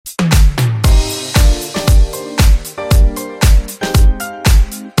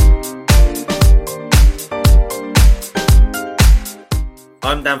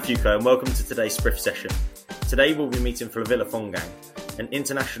I'm Dan Fuco and welcome to today's Spriff session. Today we'll be meeting Flavilla Fongang, an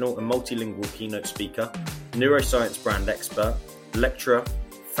international and multilingual keynote speaker, neuroscience brand expert, lecturer,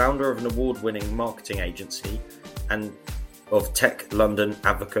 founder of an award-winning marketing agency, and of Tech London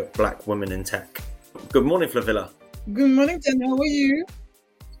advocate Black Women in Tech. Good morning, Flavilla. Good morning, Dan. How are you?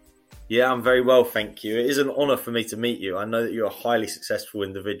 Yeah, I'm very well, thank you. It is an honour for me to meet you. I know that you're a highly successful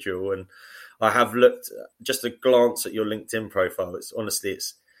individual, and I have looked just a glance at your LinkedIn profile. It's honestly,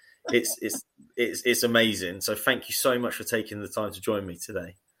 it's amazing. So thank you so much for taking the time to join me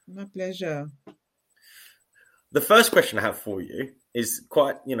today. My pleasure. The first question I have for you is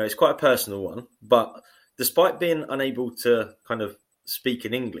it's quite a personal one. But despite being unable to kind of speak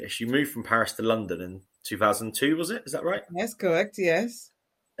in English, you moved from Paris to London in 2002, was it? Is that right? That's correct. Yes.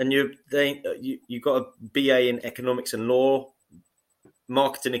 And you got a BA in economics and law,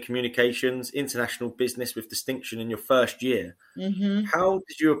 marketing and communications, international business with distinction in your first year. Mm-hmm. How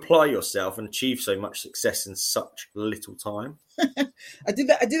did you apply yourself and achieve so much success in such little time? I did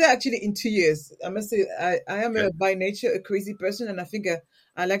that actually in 2 years. I must say, I am by nature a crazy person, and I think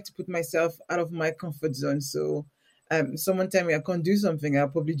I like to put myself out of my comfort zone. So someone tell me I can't do something, I'll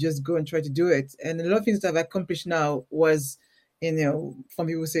probably just go and try to do it. And a lot of things that I've accomplished now was, some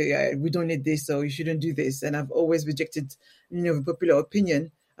people say, we don't need this, or you shouldn't do this. And I've always rejected, the popular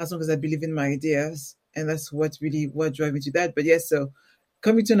opinion as long as I believe in my ideas. And that's what drives me to that. But yes, so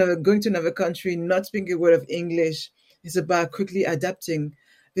going to another country, not speaking a word of English, is about quickly adapting.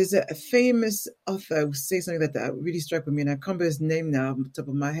 There's a famous author who says something that really struck with me, and I can't remember his name now on the top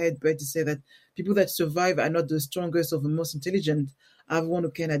of my head, but to say that people that survive are not the strongest or the most intelligent, are the one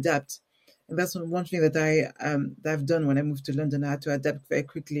who can adapt. And that's one thing that I've done when I moved to London. I had to adapt very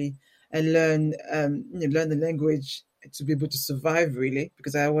quickly and learn the language to be able to survive, really,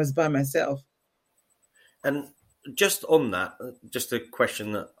 because I was by myself. And just on that, just a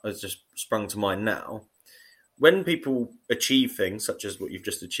question that has just sprung to mind now. When people achieve things such as what you've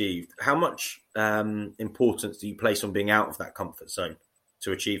just achieved, how much importance do you place on being out of that comfort zone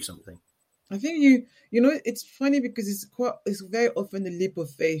to achieve something? I think it's funny because it's very often a leap of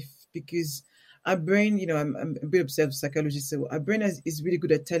faith, because our brain, I'm a bit obsessed with psychology, so our brain is really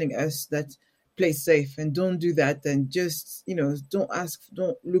good at telling us that play safe and don't do that, and just don't ask,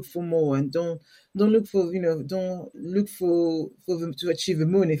 don't look for more, and don't look for them to achieve the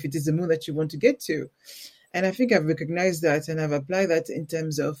moon if it is the moon that you want to get to. And I think I've recognized that, and I've applied that in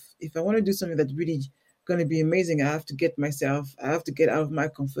terms of, if I want to do something that's really going to be amazing, I have to get out of my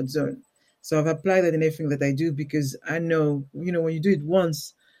comfort zone. So I've applied that in everything that I do, because I know, when you do it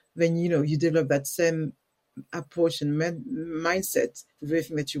once, then, you develop that same approach and mindset for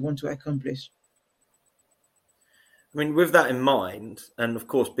everything that you want to accomplish. I mean, with that in mind, and of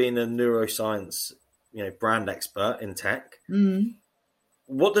course, being a neuroscience, brand expert in tech,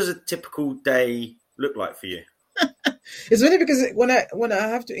 What does a typical day look like for you? It's funny because when I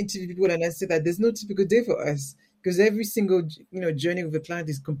have to interview people and I say that there's no typical day for us, because every single journey with a client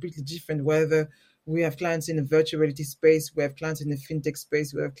is completely different. Whether we have clients in the virtual reality space, we have clients in the fintech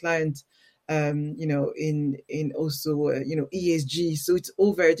space, we have clients in also ESG. So it's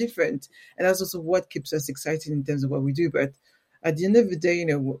all very different, and that's also what keeps us excited in terms of what we do. But at the end of the day,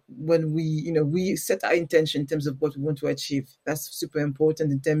 when we set our intention in terms of what we want to achieve, that's super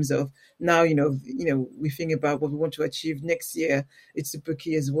important in terms of now, we think about what we want to achieve next year. It's super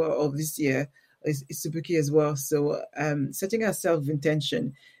key as well, or this year is super key as well. So setting ourselves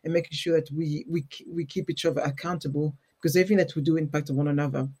intention and making sure that we keep each other accountable, because everything that we do impacts one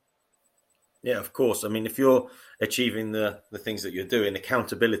another. Yeah, of course. I mean, if you're achieving the things that you're doing,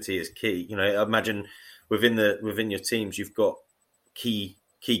 accountability is key. I imagine within your teams, you've got key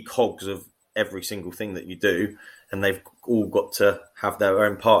cogs of every single thing that you do, and they've all got to have their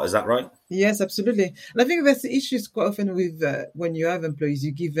own part. Is that right? Yes, absolutely. And I think that's the issue quite often with when you have employees,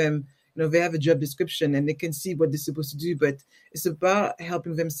 you give them, they have a job description and they can see what they're supposed to do, but it's about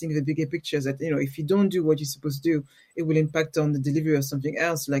helping them see the bigger pictures that, if you don't do what you're supposed to do, it will impact on the delivery of something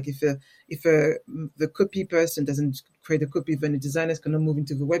else. Like if the copy person doesn't create a copy, then the designers cannot move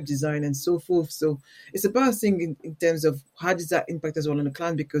into the web design and so forth. So it's about seeing in terms of how does that impact as well on the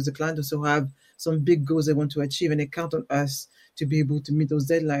client, because the client also have some big goals they want to achieve, and they count on us to be able to meet those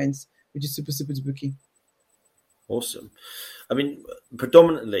deadlines, which is super, super, super key. Awesome. I mean,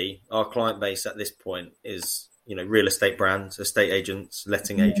 predominantly our client base at this point is, real estate brands, estate agents,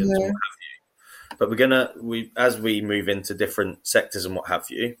 letting agents, and what have you. But as we move into different sectors and what have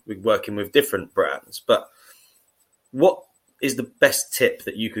you, we're working with different brands. But what is the best tip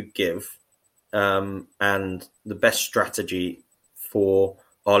that you could give and the best strategy for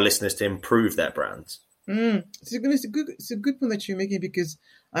our listeners to improve their brands? It's a good point that you're making because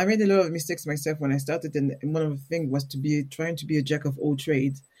I made a lot of mistakes myself when I started, and one of the things was to be trying to be a jack of all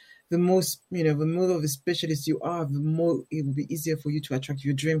trades. The more of a specialist you are, the more it will be easier for you to attract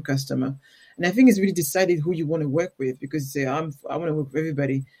your dream customer. And I think it's really decided who you want to work with because say I want to work with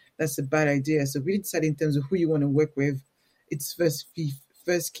everybody. That's a bad idea. So really decide in terms of who you want to work with. It's first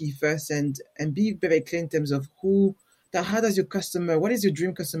key first, and be very clear in terms of how does your customer, what is your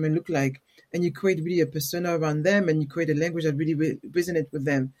dream customer look like, and you create really a persona around them, and you create a language that really resonate with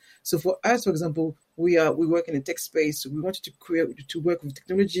them. So for us, for example, we work in a tech space. So we wanted to work with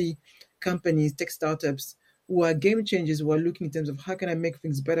technology companies, tech startups who are game changers, who are looking in terms of how can I make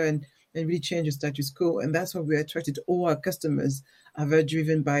things better and really change the status quo. And that's why we're attracted. All our customers are very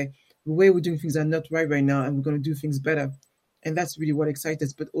driven by the way we're doing things are not right now, and we're going to do things better. And that's really what excites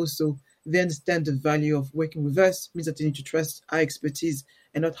us. But also, they understand the value of working with us means that they need to trust our expertise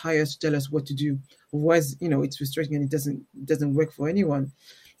and not hire us to tell us what to do. Otherwise, it's frustrating and it doesn't work for anyone.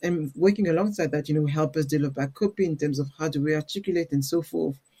 And working alongside that, help us develop our copy in terms of how do we articulate and so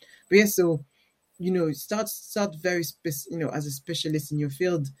forth. But yeah, so start very as a specialist in your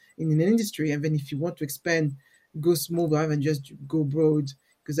field in an industry, and then if you want to expand, go small rather than just go broad,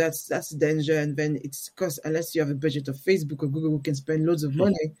 because that's the danger. And then it's because unless you have a budget of Facebook or Google, who can spend loads of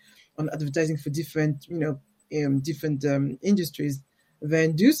money on advertising for different industries,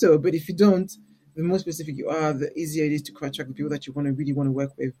 then do so. But if you don't, the more specific you are, the easier it is to attract the people that you really want to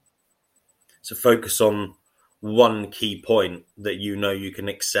work with. So focus on one key point that you can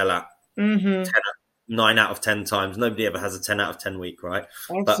excel at. Mm-hmm. 9 out of 10 times. Nobody ever has a 10 out of 10 week, right?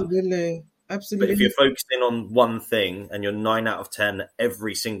 Absolutely. But if you're focusing on one thing and you're 9 out of 10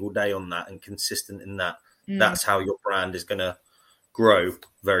 every single day on that and consistent in that, that's how your brand is going to grow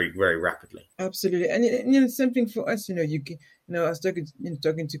very, very rapidly. Absolutely. And same thing for us, I was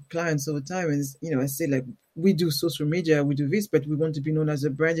talking to clients all the time, and I say, like, we do social media, we do this, but we want to be known as a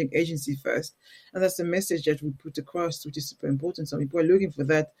branding agency first. And that's the message that we put across, which is super important. So people are looking for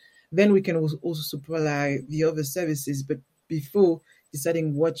that. Then we can also supply the other services. But before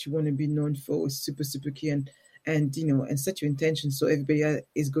deciding what you want to be known for is super, super key, and set your intention so everybody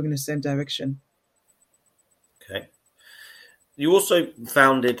is going in the same direction. Okay. You also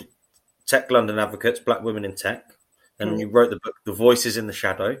founded Tech London Advocates, Black Women in Tech, and you wrote the book The Voices in the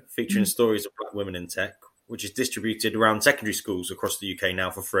Shadow, featuring stories of Black women in tech, which is distributed around secondary schools across the UK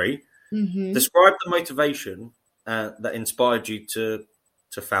now for free. Mm-hmm. Describe the motivation that inspired you to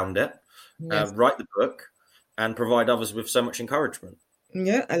found it, write the book, and provide others with so much encouragement.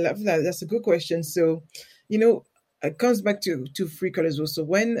 Yeah, I love that. That's a good question. So, it comes back to three colors also.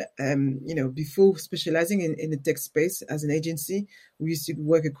 When, before specializing in the tech space as an agency, we used to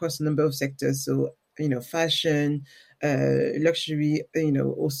work across a number of sectors. So, fashion, luxury,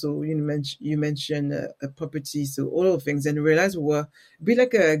 also you mentioned property. So all of things, and realize we were be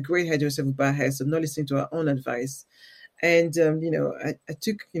like a great hairdresser with bad hair, so not listening to our own advice. And I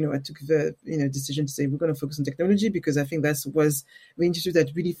took the decision to say we're going to focus on technology because I think that was the industry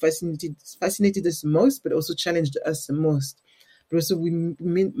that really fascinated us most, but also challenged us the most. But also we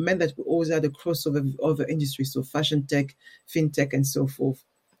meant that we always had a crossover with other industries, so fashion tech, fintech, and so forth.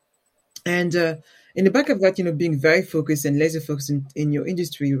 And in the back of that, being very focused and laser focused in your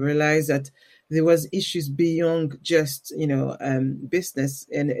industry, you realize that there was issues beyond just, business,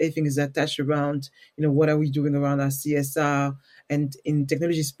 and everything is attached around, what are we doing around our CSR? And in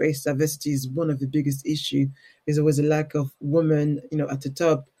technology space, diversity is one of the biggest issues. There's always a lack of women, at the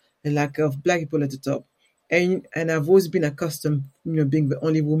top, a lack of Black people at the top. And I've always been accustomed, being the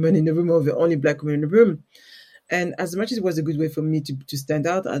only woman in the room or the only Black woman in the room. And as much as it was a good way for me to stand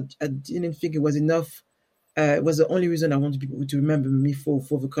out, I didn't think it was enough. It was the only reason I wanted people to remember me for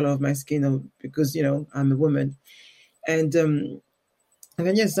the color of my skin, or because I'm a woman. And then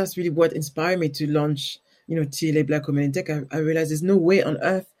yes, that's really what inspired me to launch TLA Black Women in Tech. I realized there's no way on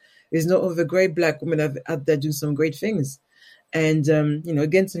earth there's no other great Black women out there doing some great things. And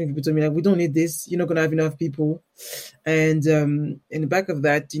again, some people told me, like, we don't need this. You're not going to have enough people. And in the back of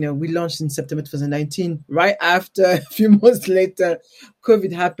that, we launched in September 2019. Right after, a few months later,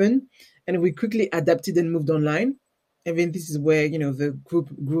 COVID happened, and we quickly adapted and moved online. And then this is where the group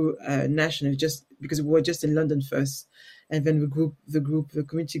grew nationally, just because we were just in London first, and then the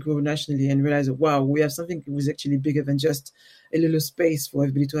community grew nationally, and realized, wow, we have something that was actually bigger than just a little space for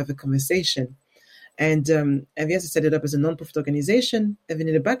everybody to have a conversation. And yes, I set it up as a non-profit organization. And then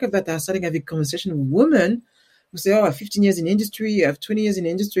in the back of that, I started having conversation with women who say, "Oh, I have 15 years in the industry, I have 20 years in the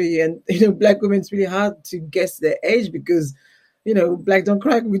industry," and Black women, it's really hard to guess their age because Black don't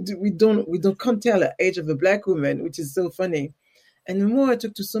crack. We can't tell the age of a Black woman, which is so funny. And the more I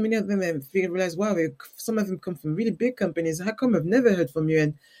talk to so many of them, I realize, wow, some of them come from really big companies. How come I've never heard from you?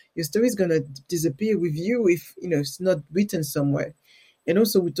 And your story is going to disappear with you if it's not written somewhere. And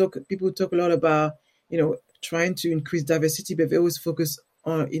also, people talk a lot about trying to increase diversity, but they always focus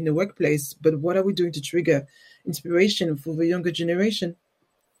on in the workplace. But what are we doing to trigger inspiration for the younger generation?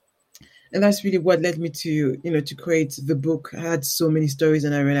 And that's really what led me to create the book. I had so many stories,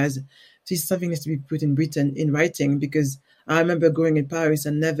 and I realized this something needs to be put in writing, because I remember growing in Paris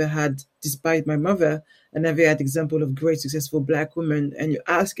and never had, despite my mother, I never had example of great successful Black women. And you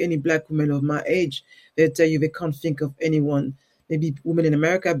ask any Black woman of my age, they'll tell you they can't think of anyone. Maybe women in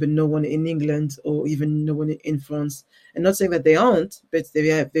America, but no one in England or even no one in France. And not saying that they aren't, but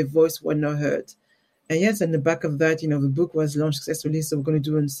their voice was not heard. And yes, in the back of that, the book was launched successfully. So we're going to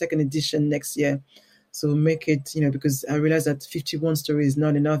do a second edition next year. So make it, because I realized that 51 stories is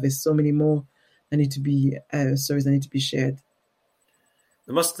not enough. There's so many more that need to be stories that need to be shared.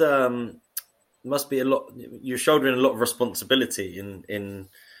 There must be a lot. You're shouldering a lot of responsibility in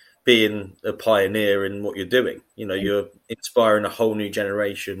being a pioneer in what you're doing. You're inspiring a whole new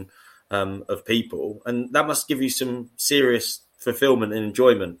generation of people, and that must give you some serious fulfillment and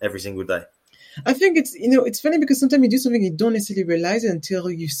enjoyment every single day. I think it's funny because sometimes you do something you don't necessarily realize it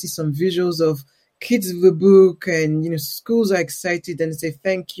until you see some visuals of kids with the book, and schools are excited and say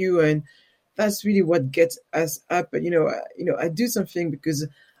thank you, and that's really what gets us up. But I do something because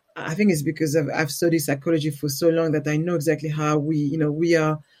I think it's because I've studied psychology for so long that I know exactly how we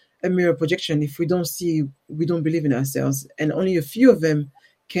are a mirror projection. If we don't see, we don't believe in ourselves, and only a few of them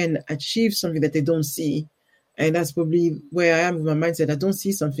can achieve something that they don't see. And that's probably where I am with my mindset. I don't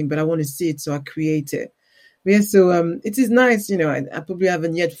see something, but I want to see it, so I create it. But yeah, so it is nice. I probably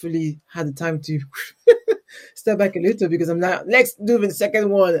haven't yet fully had the time to step back a little, because I'm now, let's do the second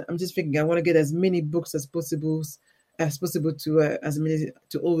one. I'm just thinking I want to get as many books as possible to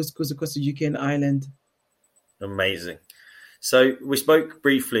all the schools across the UK and Ireland. Amazing. So we spoke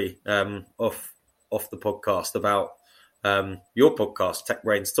briefly off the podcast about your podcast, Tech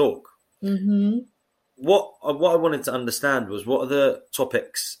Brains Talk. Mm-hmm. What I wanted to understand was, what are the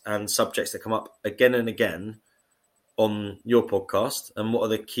topics and subjects that come up again and again on your podcast, and what are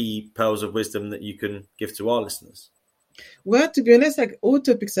the key pearls of wisdom that you can give to our listeners? Well, to be honest, like, all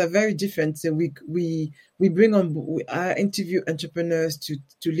topics are very different. So we bring on, I interview entrepreneurs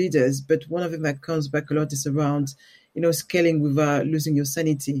to leaders, but one of them that comes back a lot is around scaling without losing your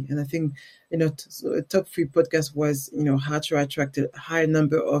sanity. And I think so a top 3 podcast was how to attract a high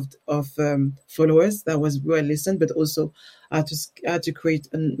number of followers. That was well listened, but also how to create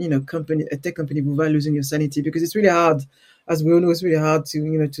a tech company without losing your sanity, because it's really hard, as we all know. It's really hard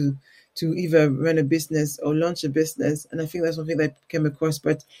to either run a business or launch a business. And I think that's something that came across.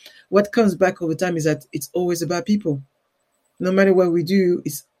 But what comes back all the time is that it's always about people. No matter what we do,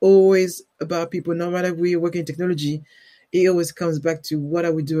 it's always about people. No matter if we work in technology, it always comes back to what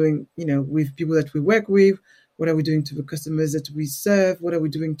are we doing, with people that we work with, what are we doing to the customers that we serve, what are we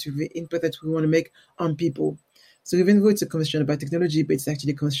doing to the input that we want to make on people. So even though it's a conversation about technology, but it's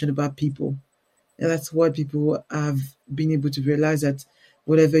actually a conversation about people. And that's what people have been able to realize, that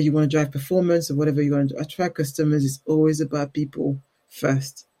whatever you want to drive performance or whatever you want to attract customers, is always about people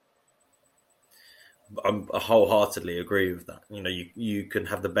first. I wholeheartedly agree with that. You can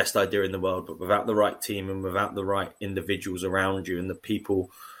have the best idea in the world, but without the right team and without the right individuals around you and the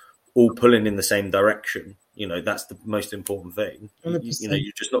people all pulling in the same direction, that's the most important thing. You're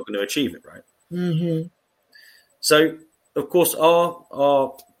just not going to achieve it, right? Mm-hmm. So, of course,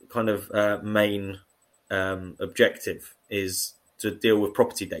 our kind of main objective is to deal with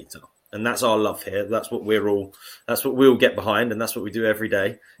property data, and that's our love here. That's what we'll get behind, and that's what we do every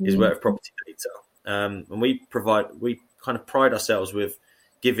day, is work with property data. And we kind of pride ourselves with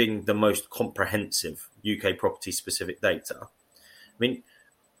giving the most comprehensive UK property specific data. I mean,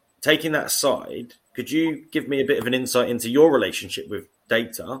 taking that aside, could you give me a bit of an insight into your relationship with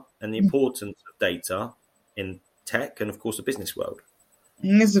data and the importance of data in tech and, of course, the business world?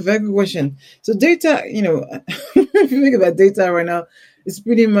 That's a very good question. So data, if you think about data right now, it's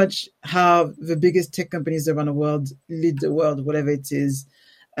pretty much how the biggest tech companies around the world lead the world, whatever it is.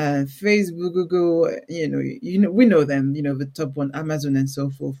 Facebook, Google, we know them, the top one, Amazon, and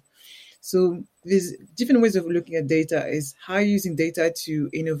so forth. So there's different ways of looking at data. Is how you're using data to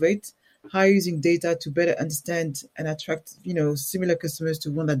innovate, how you're using data to better understand and attract, similar customers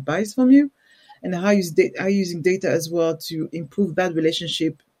to one that buys from you, and how you're using data as well to improve that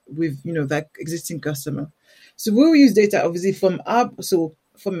relationship with, that existing customer. So we use data obviously from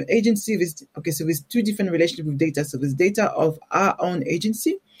an agency. So there's 2 different relationships with data. So there's data of our own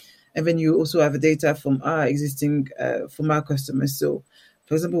agency, And then you also have data from our existing from our customers. So,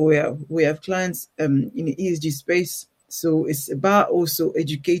 for example, we have clients in the ESG space. So it's about also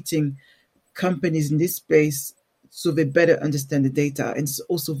educating companies in this space so they better understand the data and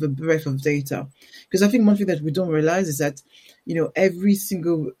also the breadth of data. Because I think one thing that we don't realize is that, every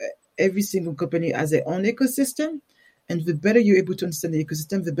single company has their own ecosystem, and the better you're able to understand the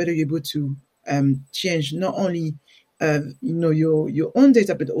ecosystem, the better you're able to change not only your own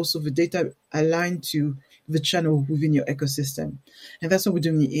data, but also the data aligned to the channel within your ecosystem. And that's what we're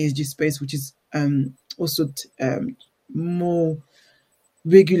doing in the ESG space, which is also more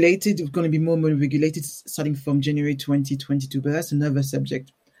regulated. It's going to be more and more regulated starting from January 2022, but that's another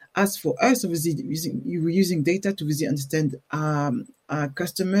subject. As for us, obviously, we're using data to really understand our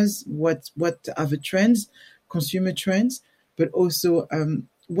customers, what are the trends, consumer trends, but also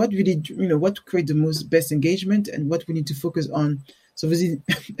what really, what create the most best engagement and what we need to focus on. So obviously,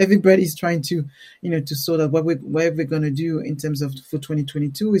 everybody's trying to, to sort of what we're going to do in terms of for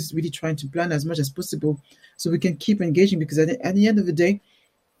 2022 is really trying to plan as much as possible so we can keep engaging, because at the end of the day,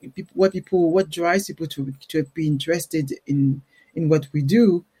 what drives people to be interested in what we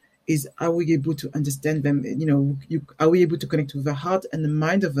do is, are we able to understand them? Are we able to connect with the heart and the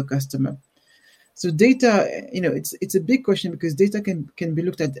mind of the customer? So data, it's a big question, because data can be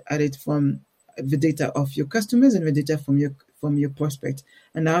looked at it from the data of your customers and the data from your prospect,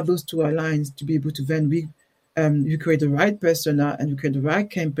 and how those two aligns to be able to then you create the right persona and you create the right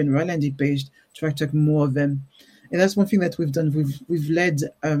campaign, right landing page to attract more of them. And that's one thing that we've done. We've led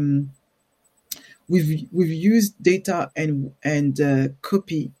we've used data and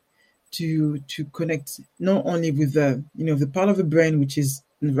copy to connect not only with the part of the brain which is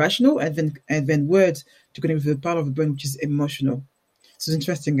rational, and then words to connect with the part of the brain which is emotional. So it's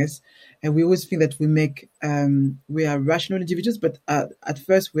interesting, guys. And we always think that we are rational individuals, but at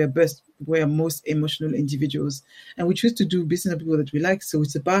first we are most emotional individuals, and we choose to do business with people that we like. So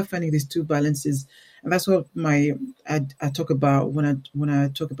it's about finding these two balances, and that's what I talk about when I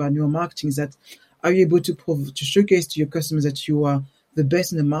talk about neuromarketing. Is that, are you able to showcase to your customers that you are the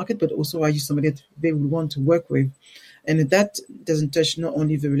best in the market, but also are you somebody that they would want to work with? And that doesn't touch not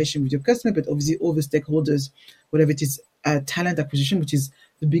only the relation with your customer, but obviously all the stakeholders, whatever it is, talent acquisition, which is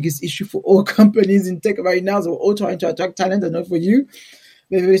the biggest issue for all companies in tech right now. So we're all trying to attract talent, and not for you.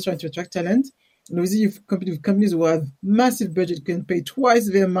 They're really trying to attract talent. And obviously you've competed with companies who have massive budget, can pay twice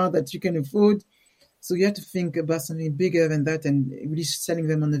the amount that you can afford. So you have to think about something bigger than that and really selling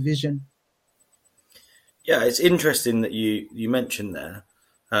them on the vision. Yeah, it's interesting that you mentioned there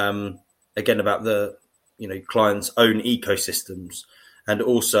again about the client's own ecosystems, and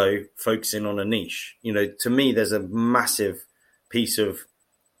also focusing on a niche. To me, there's a massive piece of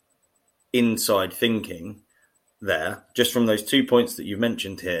inside thinking there, just from those 2 points that you've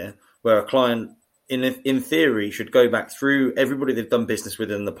mentioned here, where a client, in theory, should go back through everybody they've done business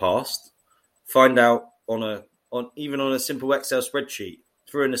with in the past, find out even on a simple Excel spreadsheet,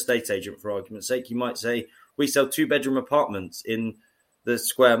 through an estate agent, for argument's sake, you might say, we sell 2-bedroom apartments in the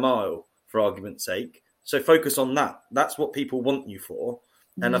square mile, for argument's sake. So focus on that. That's what people want you for.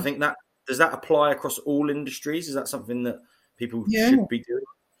 Mm-hmm. And I think does that apply across all industries? Is that something that people should be doing?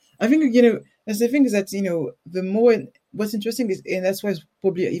 I think, that's the thing, is that, the more, what's interesting is, and that's why it's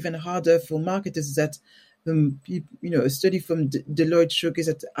probably even harder for marketers, is that a study from Deloitte showcased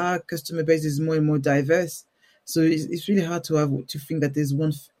that our customer base is more and more diverse. So it's really hard to think that there's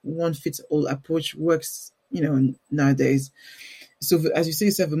one fits all approach works, nowadays. So as you say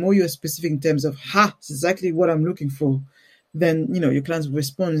yourself, the more you're specific in terms of, it's exactly what I'm looking for, then, your clients will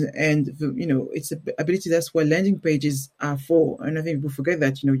respond. And, it's an ability. That's what landing pages are for. And I think people forget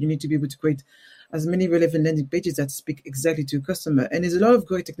that, you need to be able to create as many relevant landing pages that speak exactly to a customer. And there's a lot of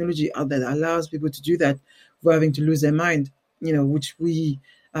great technology out there that allows people to do that without having to lose their mind, which we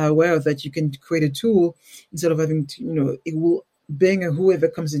are aware of, that you can create a tool instead of having to, it will bang, whoever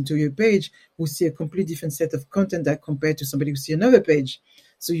comes into your page will see a completely different set of content that compared to somebody who see another page.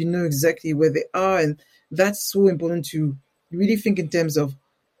 So you know exactly where they are. And that's so important to really think in terms of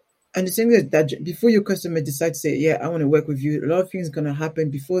understanding that before your customer decides to say, yeah, I want to work with you, a lot of things are going to happen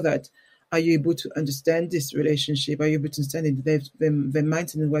before that. Are you able to understand this relationship? Are you able to understand their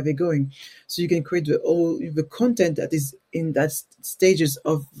mindset and where they're going? So you can create the content that is in that stages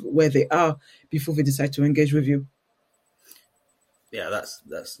of where they are before they decide to engage with you. Yeah,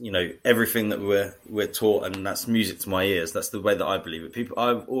 that's everything that we're taught, and that's music to my ears. That's the way that I believe it.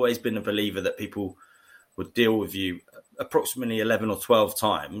 I've always been a believer that people would deal with you approximately 11 or 12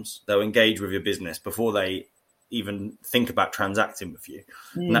 times. They'll engage with your business before they even think about transacting with you.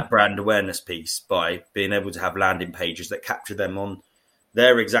 And that brand awareness piece, by being able to have landing pages that capture them on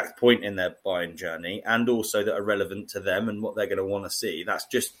their exact point in their buying journey, and also that are relevant to them and what they're going to want to see.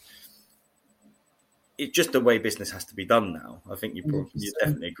 It's just the way business has to be done now. I think you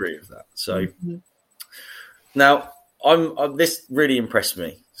definitely agree with that. So now this really impressed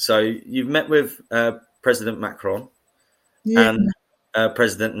me. So you've met with President Macron and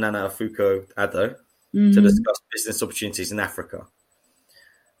President Nana Akufo-Addo to discuss business opportunities in Africa.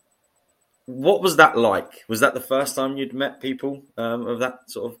 What was that like? Was that the first time you'd met people of that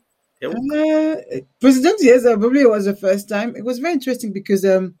sort of ilk? President, yes, probably it was the first time. It was very interesting because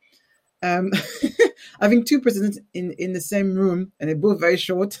having two presidents in the same room, and they're both very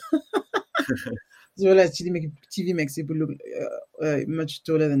short. As well as TV makes people look much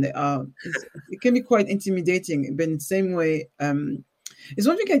taller than they are. It can be quite intimidating, but in the same way, it's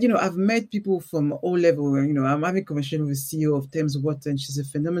one thing that, I've met people from all levels. I'm having a conversation with the CEO of Thames Water, and she's a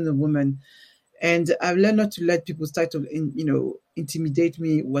phenomenal woman. And I've learned not to let people start to, intimidate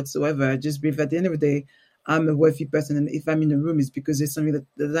me whatsoever. I just believe at the end of the day, I'm a wealthy person, and if I'm in a room, it's because there's something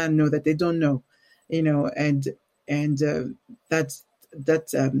that I know that they don't know, and that's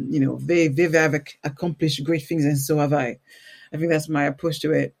they have accomplished great things, and so have I. I think that's my approach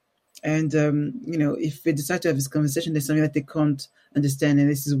to it. And if they decide to have this conversation, there's something that they can't understand, and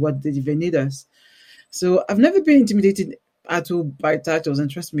this is what they need us. So I've never been intimidated at all by titles, and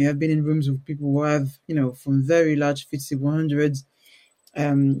trust me, I've been in rooms with people who have, from very large FTSE 100s,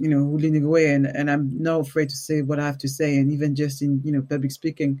 who leading away, and I'm not afraid to say what I have to say, and even just in, public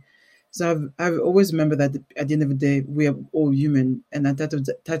speaking. So I've always remembered that at the end of the day, we are all human, and that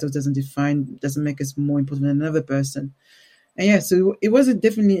title doesn't make us more important than another person. And yeah, so it was a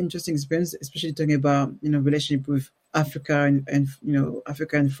definitely interesting experience, especially talking about, relationship with Africa and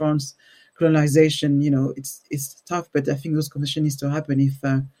Africa and France, colonization. It's tough, but I think those conversations need to happen if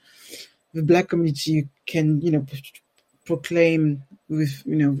the Black community can, proclaim with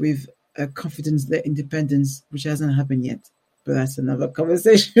confidence their independence, which hasn't happened yet. But that's another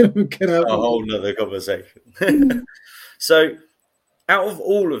conversation. We can have a whole nother conversation. So, out of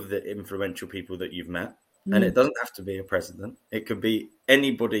all of the influential people that you've met, and it doesn't have to be a president, it could be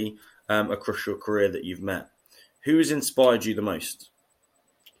anybody across your career that you've met, who has inspired you the most?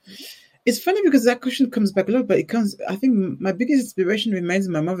 It's funny because that question comes back a lot, but I think my biggest inspiration remains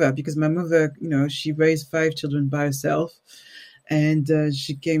my mother, because my mother, she raised 5 children by herself, and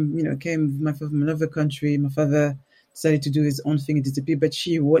she came with my father from another country. My father decided to do his own thing and disappear, but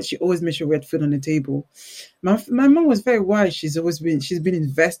she always made sure we had food on the table. My mom was very wise. She's been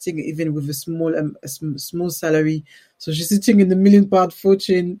investing even with a small salary. So she's sitting in the £1 million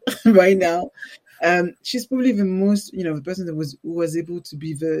fortune right now. She's probably the most, the person who was able to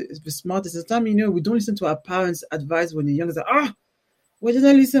be the smartest. At the time, we don't listen to our parents' advice when you're young. It's like, why didn't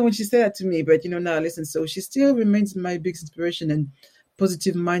I listen when she said that to me? But now I listen. So she still remains my biggest inspiration and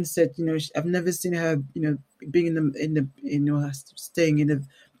positive mindset. I've never seen her, being staying in a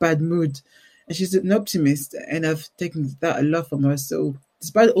bad mood. And she's an optimist, and I've taken that a lot from her. So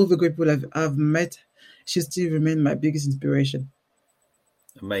despite all the great people I've met, she still remains my biggest inspiration.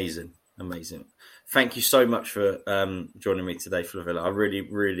 Amazing. Thank you so much for joining me today, Flavilla. I really,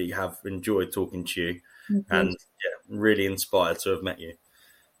 really have enjoyed talking to you, and really inspired to have met you.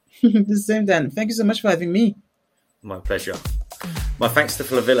 The same, Dan. Thank you so much for having me. My pleasure. My thanks to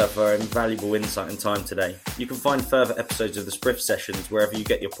Flavilla for her invaluable insight and time today. You can find further episodes of the Spriff Sessions wherever you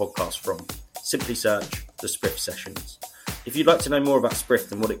get your podcast from. Simply search the Spriff Sessions. If you'd like to know more about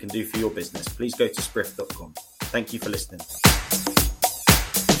Spriff and what it can do for your business, please go to spriff.com. Thank you for listening.